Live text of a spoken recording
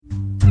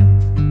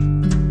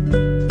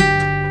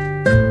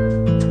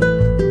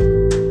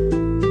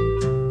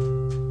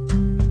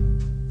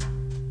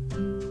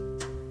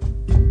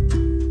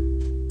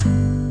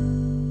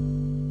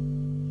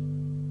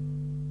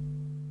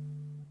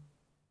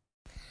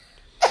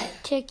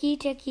ticky,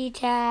 ticky,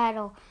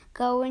 tattle.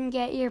 Go and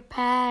get your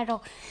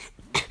paddle.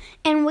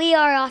 And we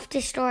are off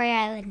to Story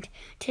Island.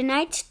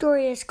 Tonight's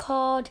story is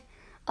called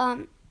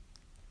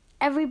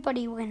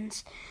Everybody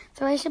Wins.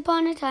 Thrice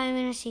upon a time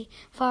in a sea,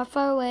 far,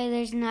 far away,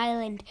 there's an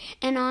island.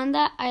 And on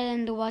that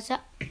island was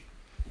a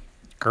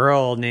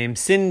girl named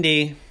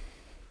Cindy.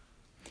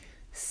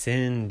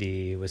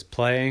 Cindy was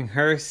playing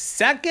her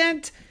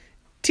second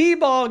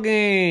t-ball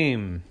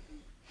game.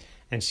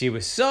 And she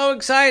was so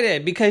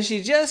excited because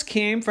she just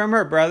came from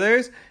her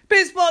brother's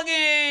baseball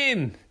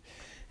game.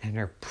 And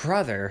her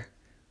brother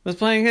was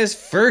playing his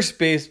first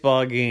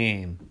baseball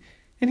game.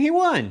 And he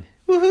won.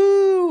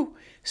 Woohoo!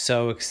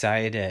 So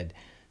excited.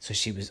 So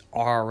she was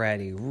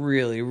already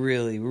really,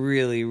 really,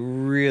 really,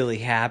 really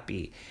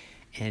happy.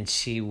 And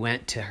she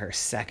went to her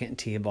second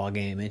t-ball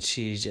game and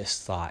she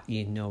just thought,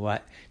 you know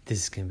what?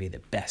 This is going to be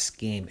the best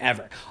game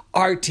ever.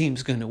 Our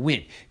team's going to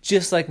win.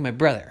 Just like my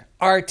brother.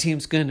 Our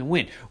team's going to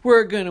win.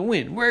 We're going to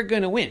win. We're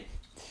going to win.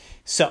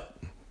 So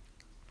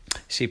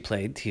she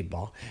played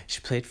t-ball.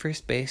 She played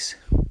first base.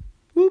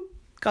 Whoop.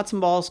 Got some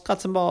balls.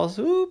 Got some balls.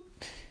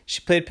 Whoop.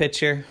 She played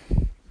pitcher.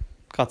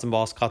 Caught some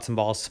balls. Caught some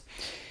balls.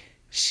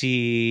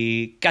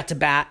 She got to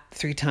bat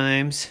 3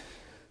 times.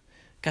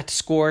 Got to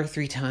score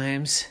 3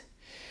 times.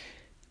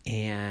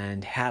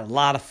 And had a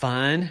lot of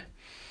fun.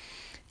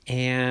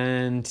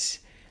 And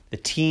the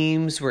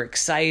teams were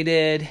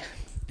excited.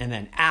 And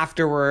then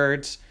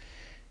afterwards,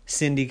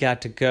 Cindy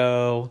got to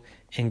go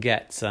and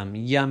get some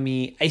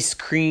yummy ice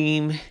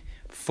cream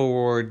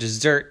for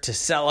dessert to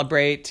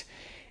celebrate.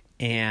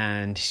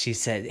 And she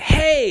said,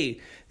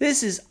 hey,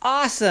 this is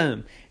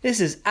awesome.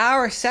 This is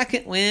our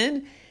second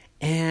win.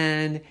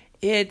 And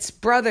it's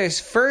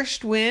brother's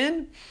first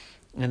win.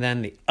 And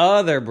then the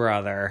other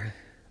brother,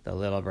 the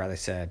little brother,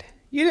 said,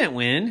 you didn't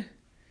win.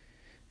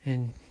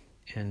 And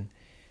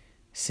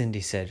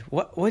Cindy said,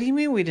 What do you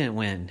mean we didn't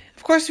win?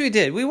 Of course we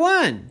did. We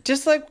won.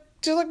 Just like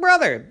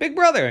brother, big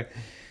brother.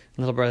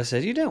 Little brother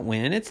said, you didn't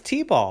win. It's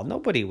t-ball.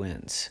 Nobody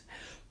wins.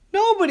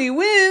 Nobody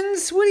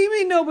wins? What do you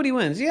mean nobody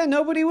wins? Yeah,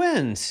 nobody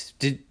wins.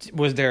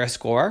 Was there a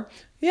score?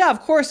 Yeah, of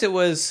course it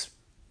was.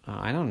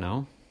 I don't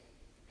know.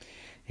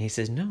 And he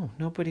says, no,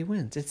 nobody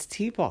wins. It's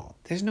t-ball.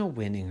 There's no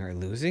winning or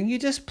losing. You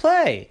just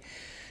play.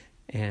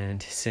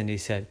 And Cindy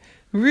said,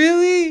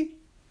 really?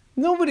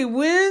 Nobody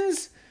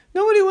wins?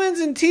 Nobody wins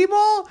in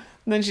t-ball?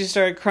 And then she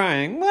started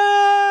crying.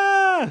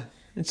 Ah!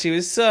 And she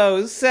was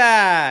so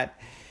sad.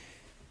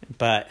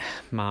 But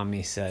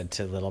Mommy said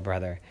to little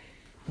brother,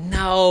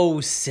 no,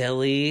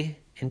 silly.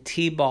 In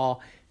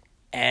t-ball,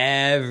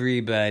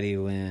 everybody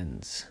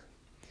wins.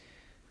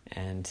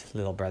 And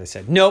little brother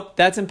said, nope,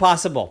 that's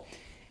impossible.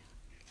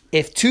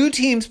 If 2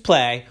 teams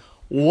play,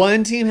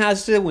 1 team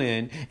has to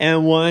win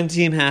and 1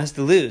 team has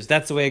to lose.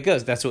 That's the way it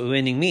goes. That's what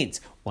winning means.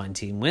 1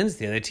 team wins,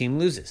 the other team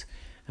loses.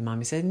 And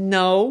Mommy said,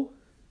 no,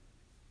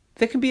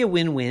 there can be a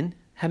win-win.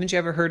 Haven't you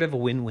ever heard of a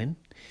win-win?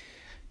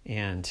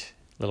 And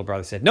little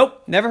brother said,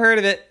 nope, never heard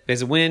of it.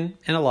 There's a win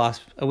and a loss,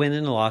 a win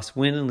and a loss,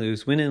 win and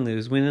lose, win and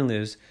lose, win and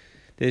lose.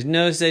 There's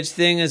no such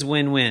thing as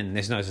win-win.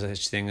 There's no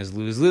such thing as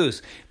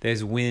lose-lose.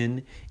 There's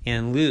win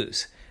and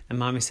lose. And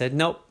Mommy said,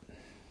 nope.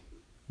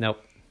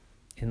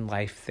 In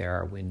life, there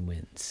are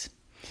win-wins.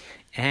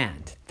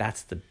 And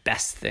that's the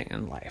best thing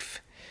in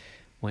life.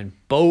 When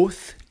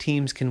both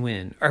teams can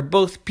win, or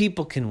both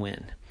people can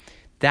win,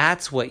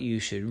 that's what you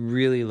should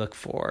really look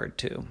forward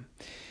to.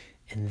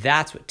 And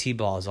that's what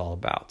t-ball is all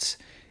about.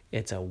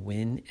 It's a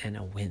win and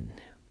a win.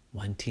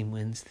 1 team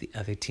wins, the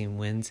other team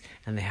wins,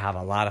 and they have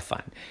a lot of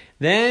fun.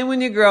 Then when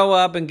you grow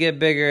up and get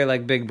bigger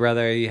like Big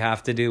Brother, you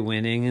have to do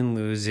winning and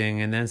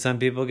losing, and then some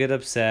people get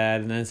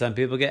upset, and then some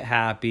people get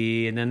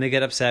happy, and then they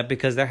get upset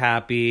because they're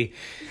happy,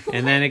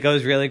 and then it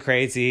goes really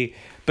crazy.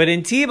 But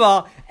in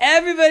t-ball,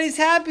 everybody's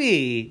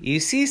happy. You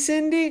see,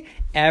 Cindy?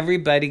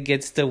 Everybody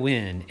gets to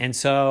win. And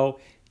so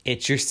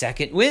it's your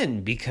second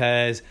win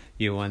because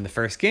you won the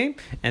first game,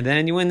 and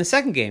then you win the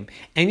second game.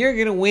 And you're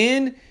going to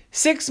win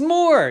 6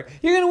 more.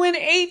 You're going to win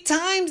 8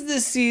 times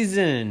this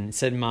season,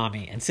 said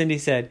Mommy. And Cindy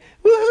said,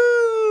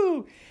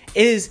 woohoo!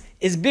 Is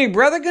Big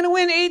Brother going to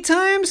win 8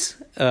 times?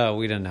 Oh,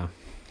 we don't know.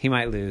 He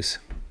might lose.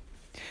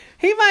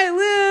 He might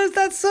lose.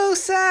 That's so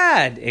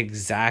sad.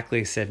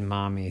 Exactly, said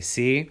Mommy.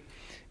 See?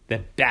 The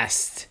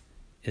best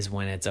is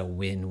when it's a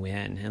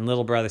win-win. And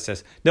little brother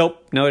says,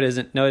 nope, no it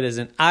isn't. No it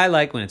isn't. I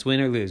like when it's win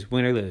or lose,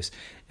 win or lose.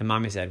 And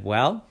Mommy said,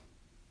 well,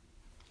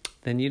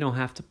 then you don't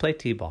have to play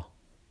t-ball.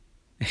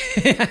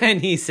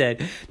 And he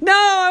said, no,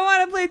 I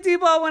want to play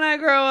t-ball when I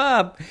grow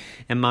up.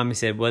 And Mommy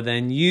said, well,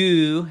 then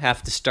you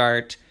have to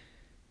start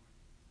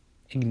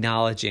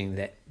acknowledging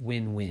that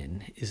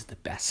win-win is the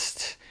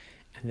best.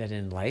 And that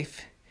in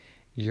life,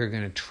 you're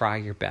going to try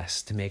your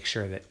best to make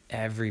sure that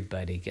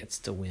everybody gets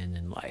to win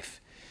in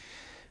life.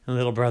 And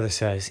little brother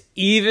says,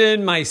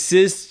 even my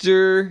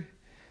sister?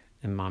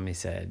 And Mommy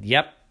said,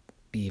 yep,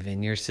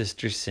 even your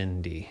sister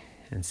Cindy.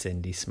 And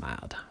Cindy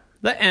smiled.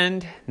 The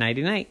end.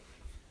 Nighty-night.